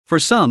For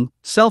some,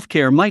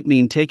 self-care might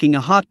mean taking a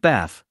hot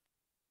bath.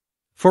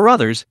 For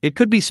others, it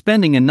could be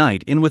spending a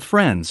night in with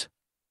friends.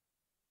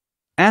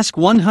 Ask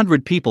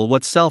 100 people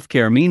what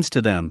self-care means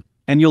to them,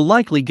 and you'll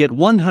likely get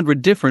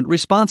 100 different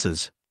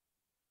responses.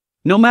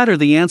 No matter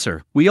the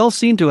answer, we all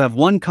seem to have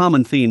one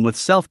common theme with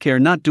self-care: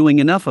 not doing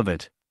enough of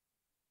it.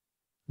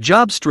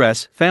 Job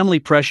stress, family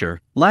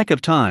pressure, lack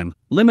of time,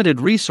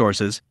 limited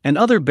resources, and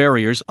other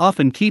barriers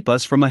often keep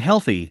us from a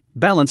healthy,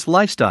 balanced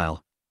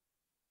lifestyle.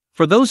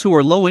 For those who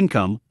are low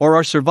income or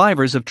are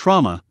survivors of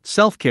trauma,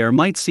 self-care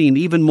might seem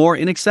even more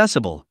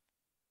inaccessible.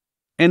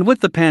 And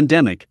with the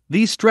pandemic,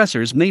 these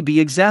stressors may be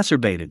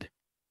exacerbated.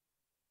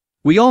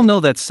 We all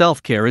know that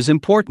self-care is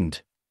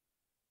important.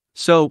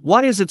 So,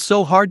 why is it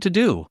so hard to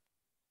do?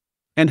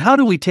 And how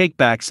do we take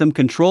back some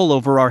control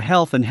over our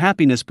health and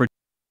happiness,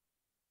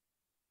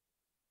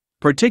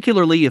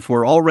 particularly if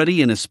we're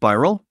already in a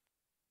spiral?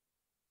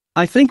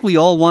 I think we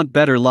all want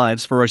better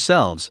lives for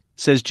ourselves,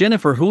 says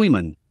Jennifer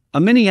Huiman, a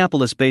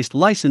Minneapolis-based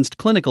licensed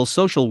clinical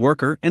social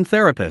worker and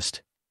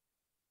therapist.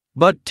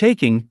 But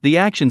taking the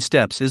action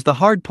steps is the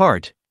hard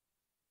part.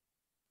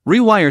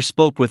 Rewire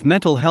spoke with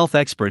mental health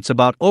experts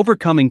about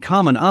overcoming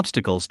common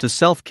obstacles to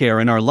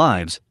self-care in our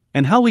lives,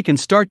 and how we can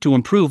start to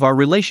improve our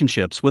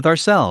relationships with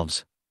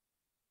ourselves.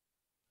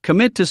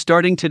 Commit to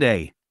starting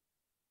today.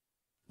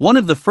 One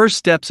of the first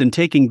steps in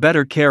taking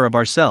better care of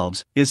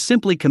ourselves is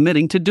simply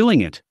committing to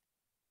doing it.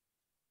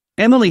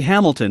 Emily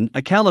Hamilton,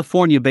 a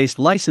California-based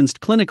licensed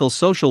clinical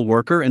social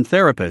worker and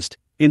therapist,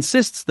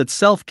 insists that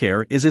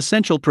self-care is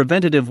essential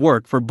preventative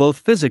work for both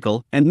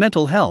physical and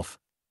mental health.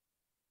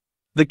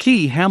 The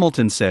key,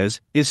 Hamilton says,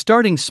 is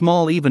starting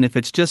small, even if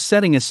it's just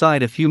setting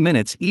aside a few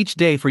minutes each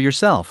day for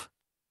yourself.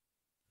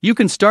 You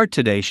can start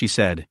today, she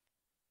said.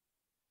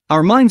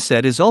 Our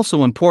mindset is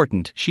also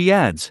important, she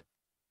adds.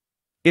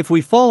 If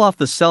we fall off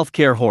the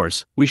self-care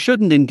horse, we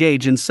shouldn't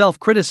engage in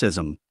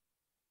self-criticism.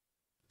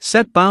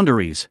 Set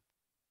boundaries.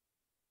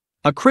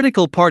 A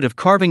critical part of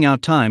carving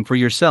out time for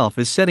yourself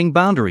is setting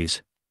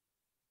boundaries.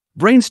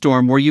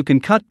 Brainstorm where you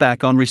can cut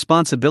back on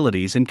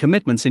responsibilities and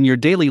commitments in your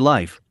daily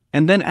life,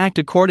 and then act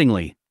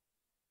accordingly.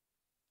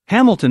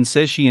 Hamilton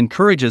says she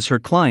encourages her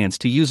clients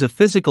to use a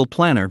physical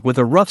planner with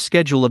a rough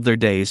schedule of their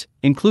days,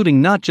 including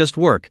not just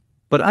work,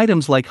 but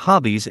items like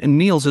hobbies and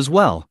meals as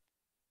well.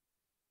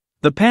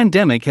 The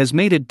pandemic has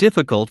made it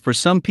difficult for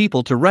some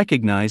people to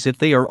recognize if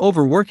they are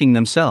overworking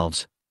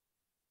themselves.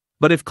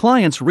 But if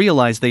clients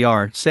realize they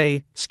are,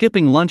 say,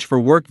 skipping lunch for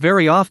work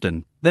very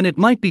often, then it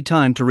might be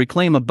time to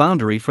reclaim a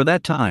boundary for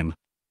that time.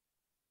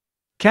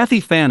 Kathy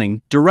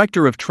Fanning,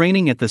 Director of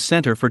Training at the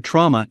Center for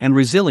Trauma and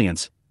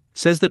Resilience,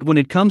 says that when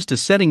it comes to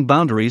setting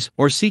boundaries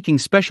or seeking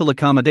special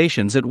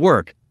accommodations at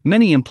work,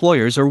 many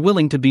employers are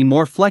willing to be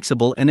more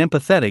flexible and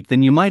empathetic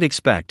than you might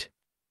expect.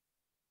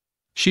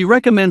 She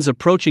recommends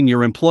approaching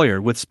your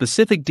employer with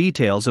specific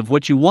details of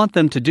what you want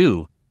them to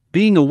do,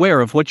 being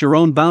aware of what your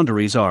own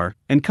boundaries are,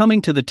 and coming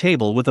to the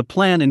table with a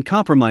plan and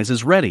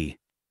compromises ready.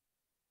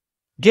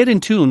 Get in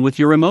tune with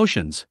your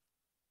emotions.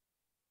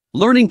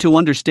 Learning to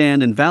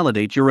understand and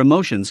validate your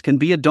emotions can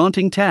be a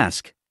daunting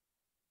task.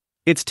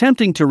 It's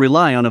tempting to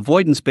rely on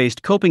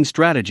avoidance-based coping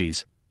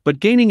strategies,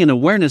 but gaining an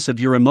awareness of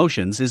your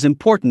emotions is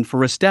important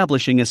for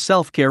establishing a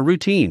self-care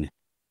routine.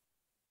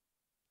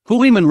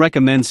 Huiman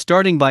recommends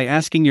starting by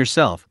asking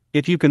yourself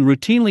if you can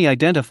routinely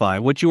identify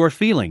what you are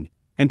feeling,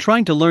 and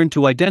trying to learn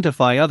to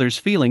identify others'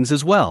 feelings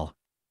as well.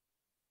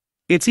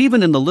 It's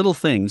even in the little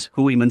things,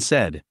 Huiman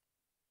said.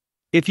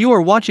 If you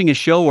are watching a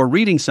show or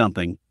reading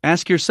something,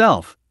 ask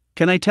yourself,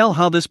 can I tell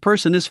how this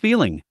person is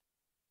feeling?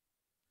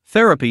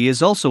 Therapy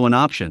is also an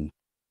option.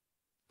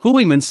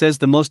 Huiman says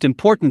the most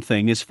important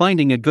thing is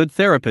finding a good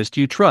therapist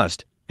you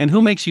trust, and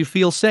who makes you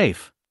feel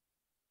safe.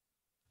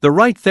 The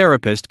right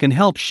therapist can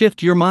help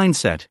shift your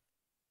mindset.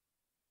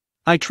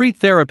 I treat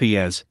therapy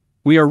as,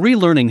 we are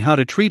relearning how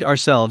to treat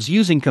ourselves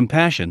using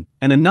compassion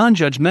and a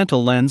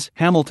non-judgmental lens,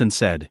 Hamilton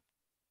said.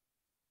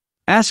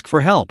 Ask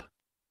for help.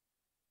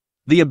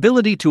 The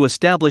ability to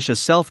establish a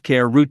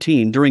self-care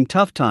routine during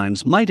tough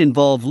times might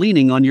involve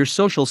leaning on your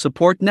social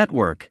support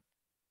network.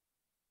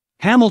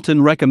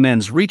 Hamilton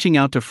recommends reaching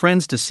out to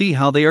friends to see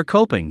how they are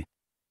coping.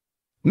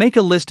 Make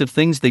a list of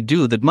things they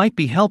do that might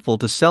be helpful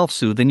to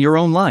self-soothe in your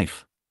own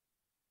life.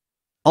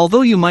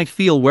 Although you might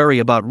feel wary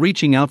about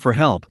reaching out for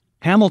help,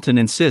 Hamilton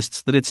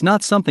insists that it's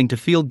not something to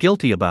feel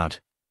guilty about.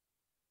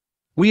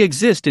 We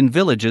exist in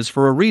villages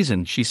for a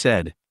reason, she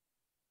said.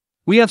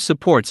 We have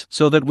supports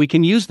so that we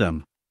can use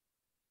them.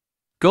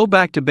 Go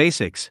back to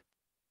basics.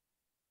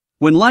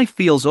 When life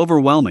feels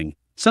overwhelming,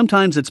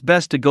 sometimes it's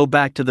best to go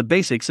back to the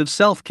basics of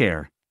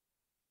self-care.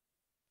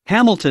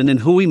 Hamilton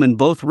and Huiman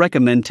both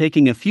recommend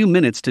taking a few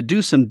minutes to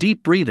do some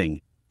deep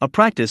breathing, a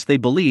practice they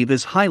believe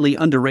is highly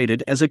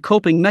underrated as a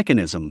coping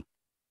mechanism.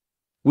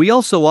 We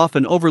also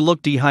often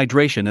overlook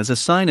dehydration as a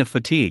sign of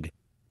fatigue,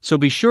 so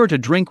be sure to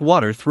drink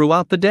water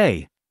throughout the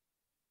day.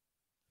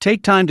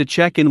 Take time to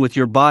check in with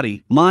your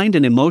body, mind,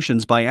 and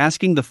emotions by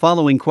asking the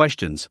following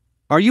questions.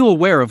 Are you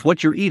aware of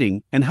what you're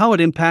eating and how it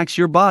impacts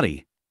your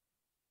body?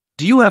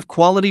 Do you have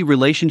quality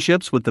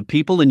relationships with the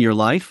people in your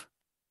life?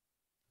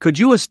 Could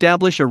you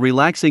establish a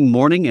relaxing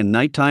morning and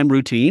nighttime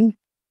routine?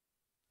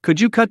 Could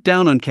you cut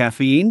down on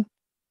caffeine?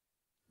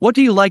 What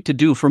do you like to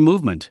do for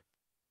movement?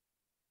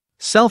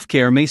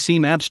 Self-care may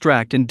seem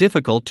abstract and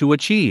difficult to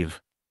achieve.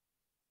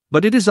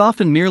 But it is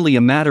often merely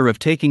a matter of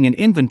taking an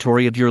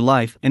inventory of your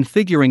life and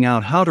figuring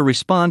out how to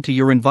respond to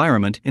your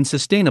environment in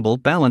sustainable,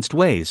 balanced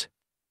ways.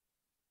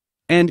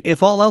 And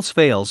if all else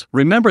fails,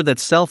 remember that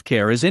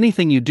self-care is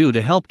anything you do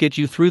to help get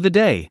you through the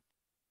day.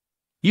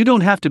 You don't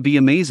have to be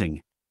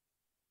amazing.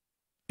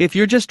 If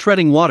you're just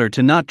treading water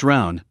to not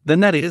drown,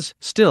 then that is,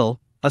 still,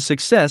 a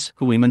success,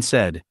 Huiman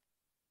said.